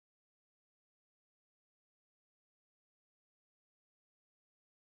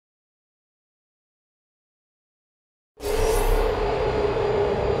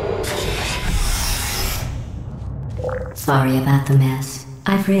Sorry about the mess.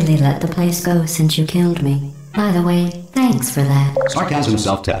 I've really let the place go since you killed me. By the way, thanks for that. Sarcasm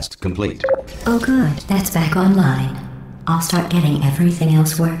self-test complete. Oh good, that's back online. I'll start getting everything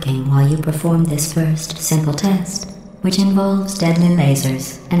else working while you perform this first simple test, which involves deadly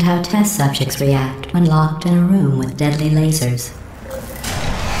lasers and how test subjects react when locked in a room with deadly lasers.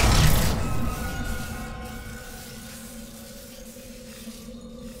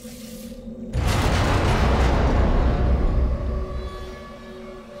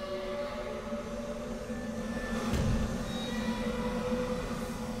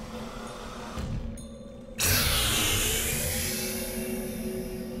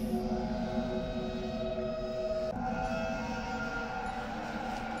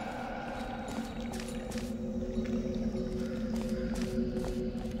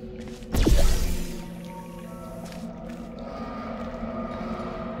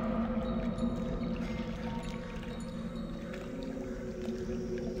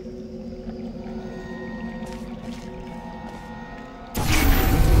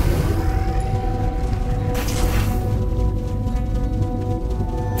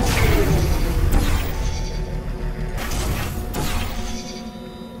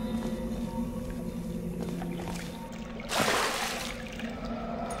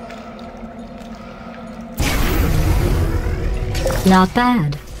 Not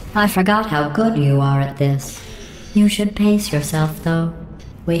bad. I forgot how good you are at this. You should pace yourself, though.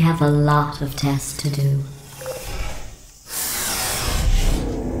 We have a lot of tests to do.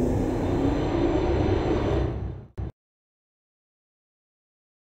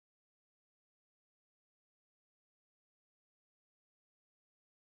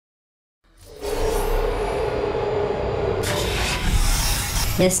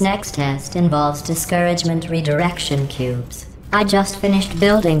 This next test involves discouragement redirection cubes. I just finished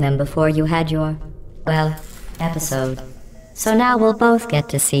building them before you had your, well, episode. So now we'll both get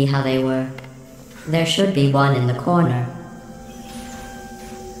to see how they work. There should be one in the corner.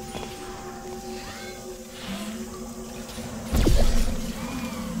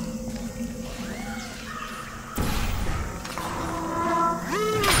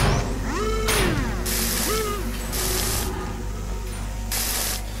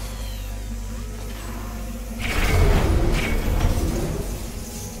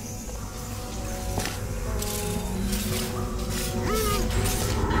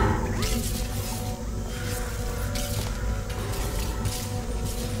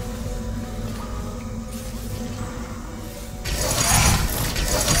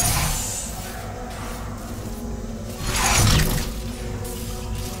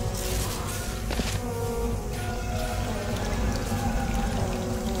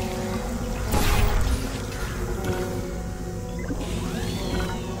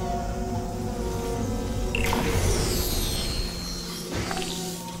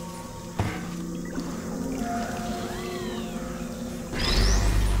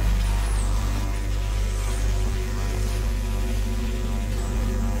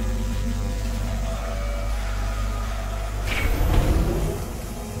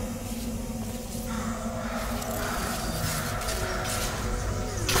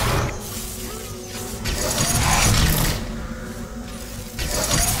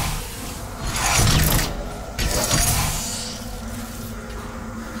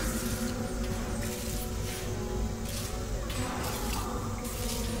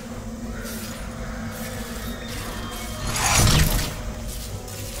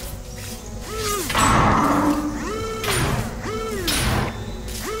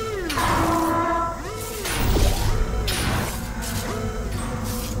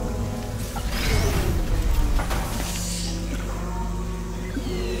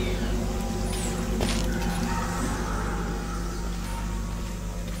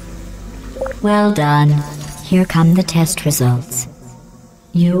 Well done. Here come the test results.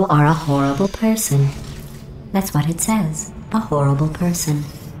 You are a horrible person. That's what it says. A horrible person.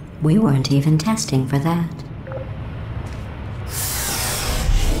 We weren't even testing for that.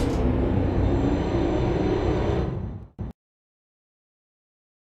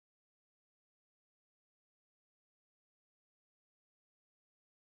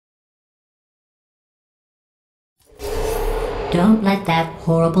 Don't let that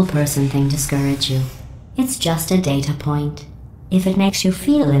horrible person thing discourage you. It's just a data point. If it makes you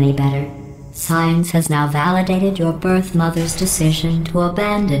feel any better, science has now validated your birth mother's decision to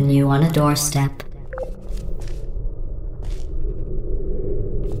abandon you on a doorstep.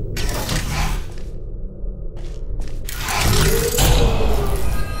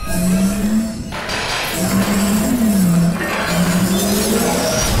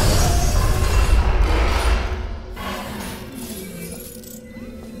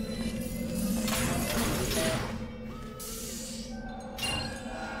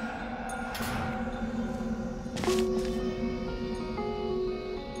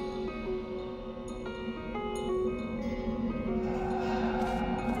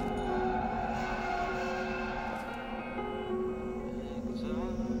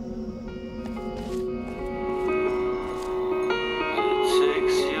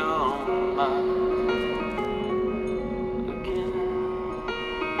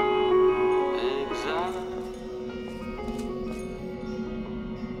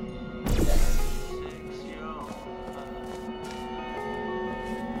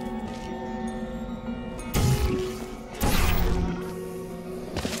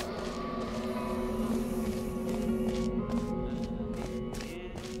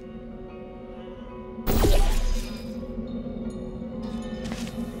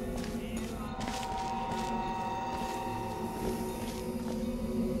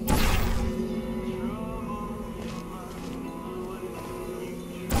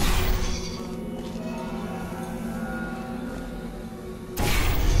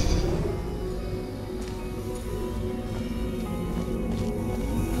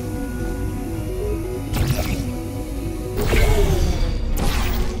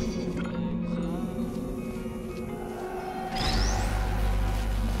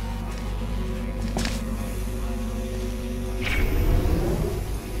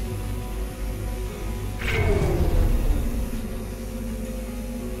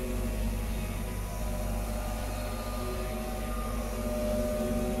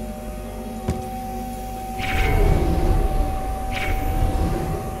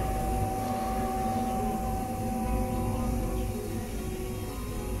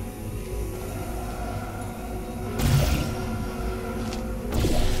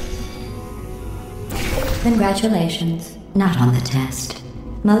 Congratulations. Not on the test.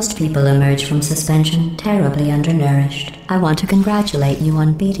 Most people emerge from suspension terribly undernourished. I want to congratulate you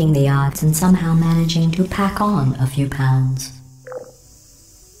on beating the odds and somehow managing to pack on a few pounds.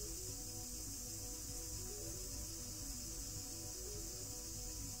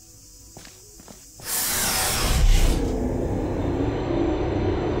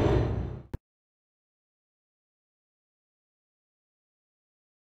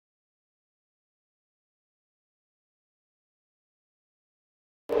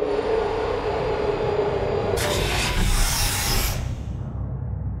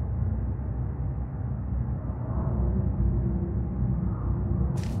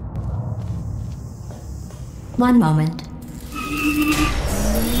 One moment.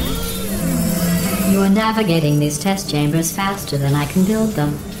 You are navigating these test chambers faster than I can build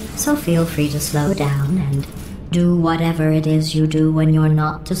them, so feel free to slow down and do whatever it is you do when you're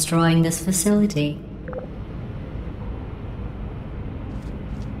not destroying this facility.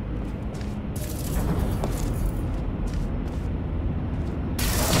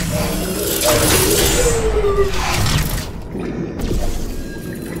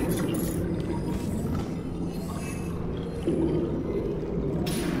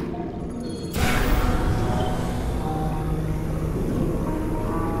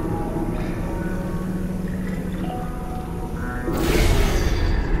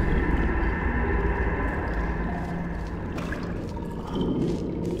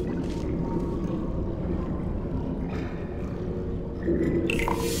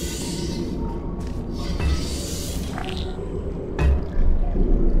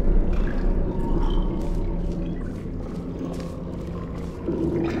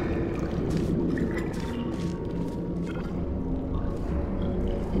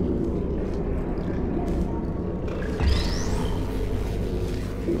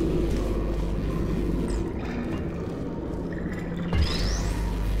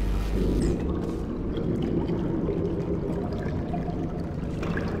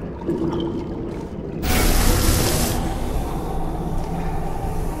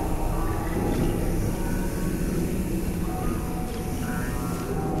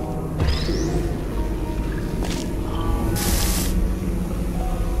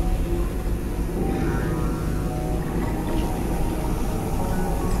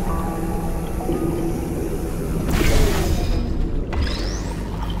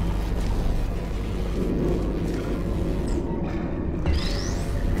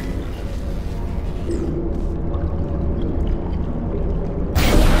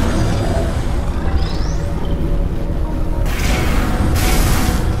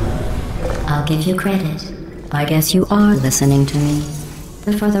 I'll give you credit. I guess you are listening to me.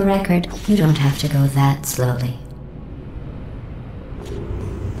 But for the record, you don't have to go that slowly.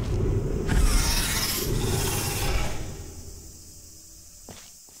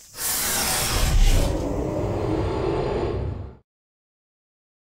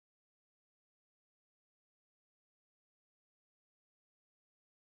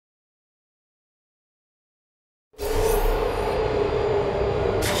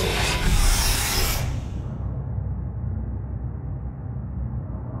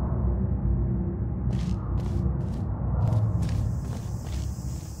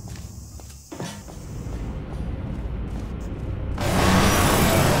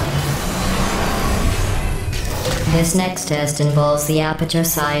 This next test involves the Aperture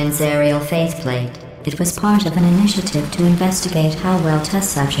Science Aerial Faithplate. It was part of an initiative to investigate how well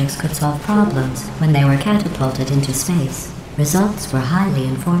test subjects could solve problems when they were catapulted into space. Results were highly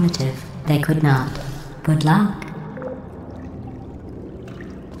informative. They could not. Good luck.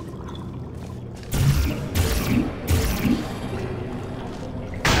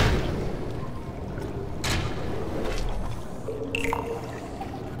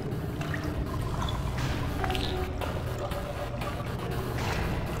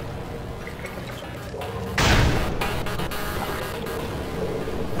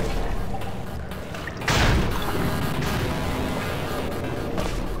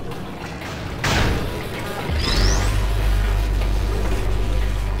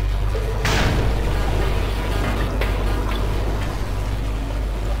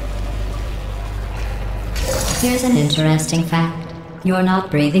 Here's an interesting fact. You're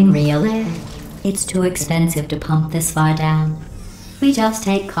not breathing real air. It's too expensive to pump this far down. We just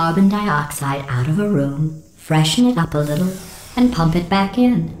take carbon dioxide out of a room, freshen it up a little, and pump it back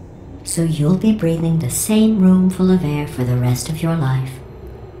in. So you'll be breathing the same room full of air for the rest of your life.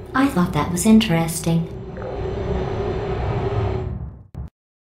 I thought that was interesting.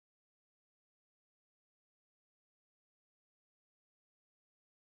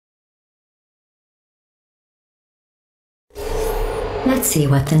 Let's see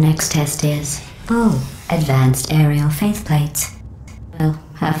what the next test is. Oh, advanced aerial faceplates. Well,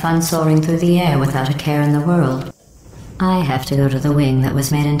 have fun soaring through the air without a care in the world. I have to go to the wing that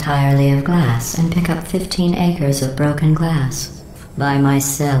was made entirely of glass and pick up 15 acres of broken glass. By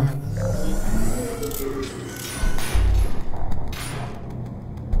myself.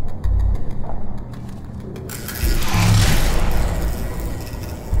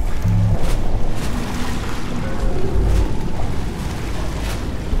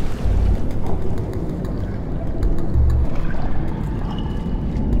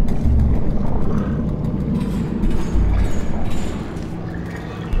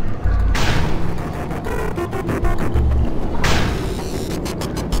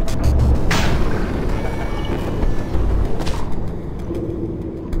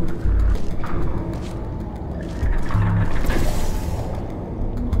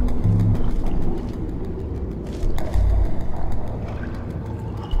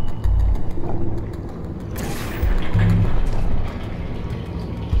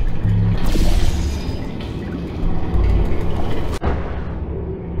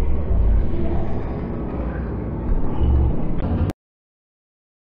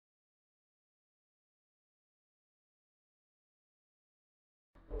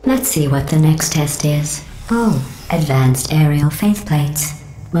 Let's see what the next test is. Oh, advanced aerial faceplates.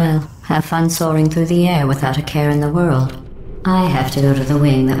 Well, have fun soaring through the air without a care in the world. I have to go to the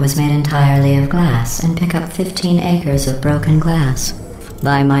wing that was made entirely of glass and pick up 15 acres of broken glass.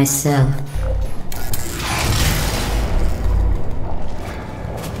 By myself.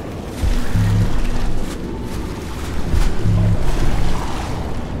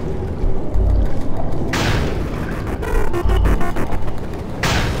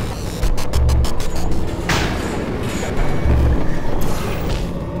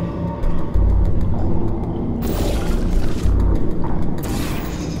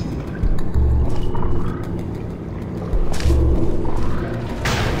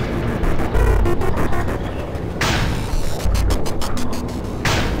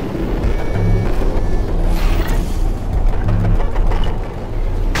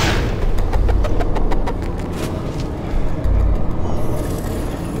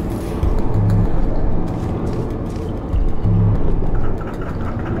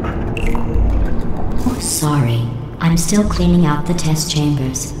 Sorry, I'm still cleaning out the test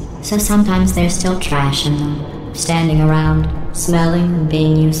chambers, so sometimes there's still trash in them, standing around, smelling and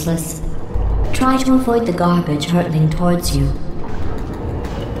being useless. Try to avoid the garbage hurtling towards you.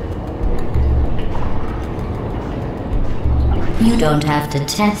 You don't have to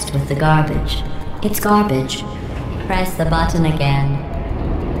test with the garbage. It's garbage. Press the button again.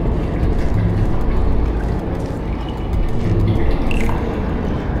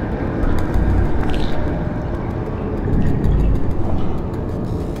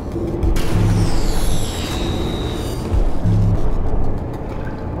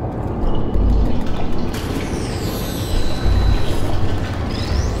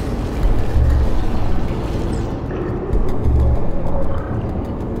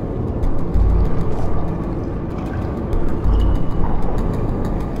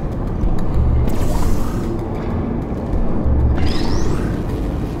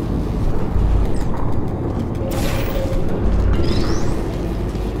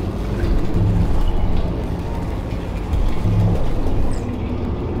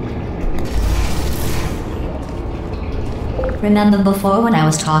 Remember before when I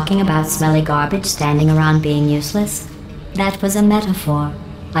was talking about smelly garbage standing around being useless? That was a metaphor.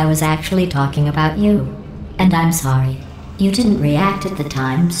 I was actually talking about you. And I'm sorry. You didn't react at the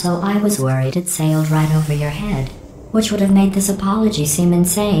time, so I was worried it sailed right over your head, which would have made this apology seem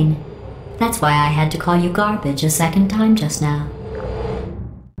insane. That's why I had to call you garbage a second time just now.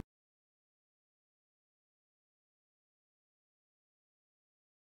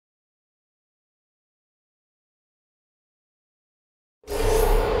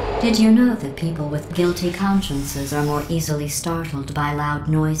 Did you know that people with guilty consciences are more easily startled by loud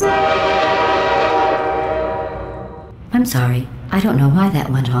noises? I'm sorry, I don't know why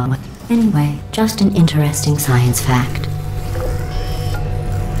that went on. Anyway, just an interesting science fact.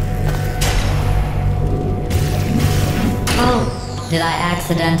 Oh, did I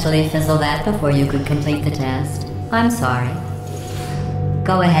accidentally fizzle that before you could complete the test? I'm sorry.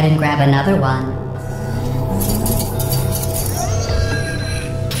 Go ahead and grab another one.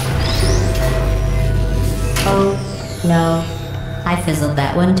 Oh, no. I fizzled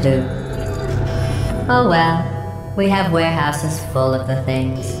that one too. Oh well. We have warehouses full of the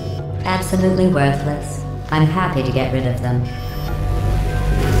things. Absolutely worthless. I'm happy to get rid of them.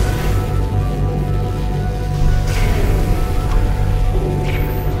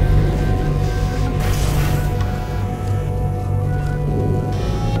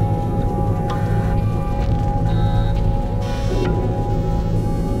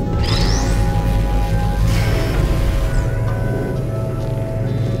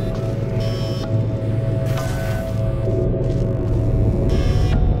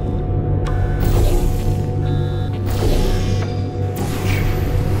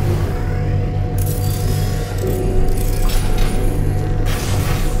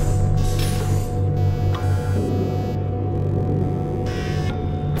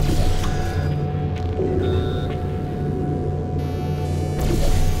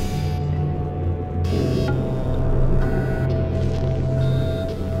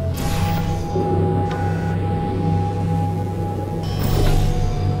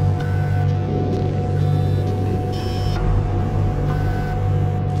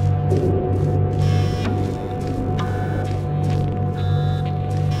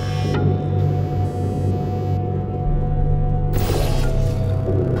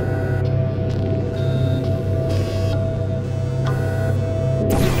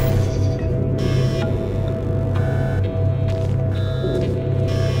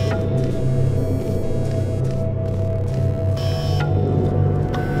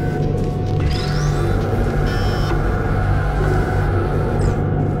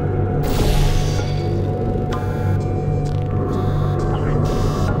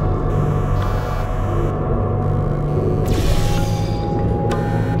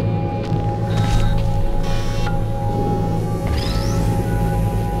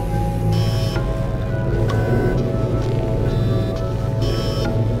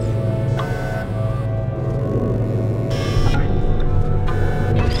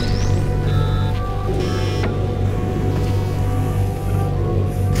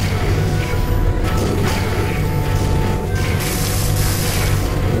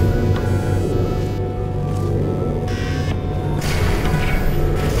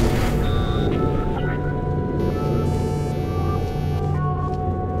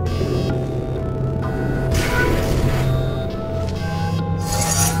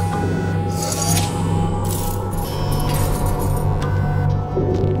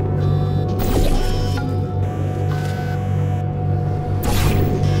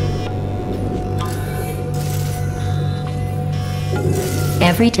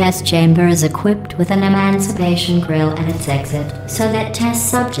 Every test chamber is equipped with an emancipation grill at its exit, so that test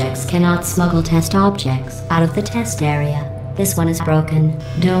subjects cannot smuggle test objects out of the test area. This one is broken.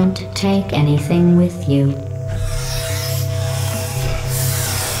 Don't take anything with you.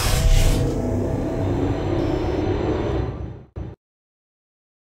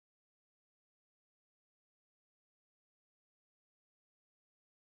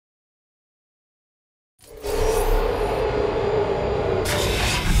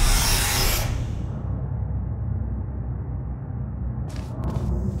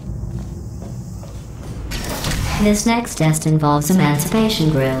 This next test involves emancipation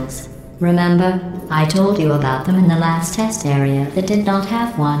grills. Remember, I told you about them in the last test area that did not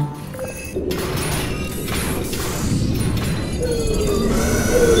have one.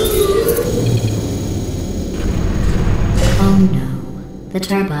 Oh no, the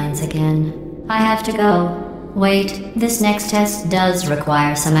turbines again. I have to go. Wait, this next test does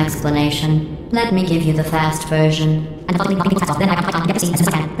require some explanation. Let me give you the fast version.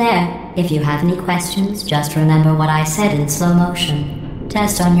 There, if you have any questions, just remember what I said in slow motion.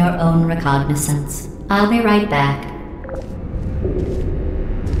 Test on your own recognizance. I'll be right back.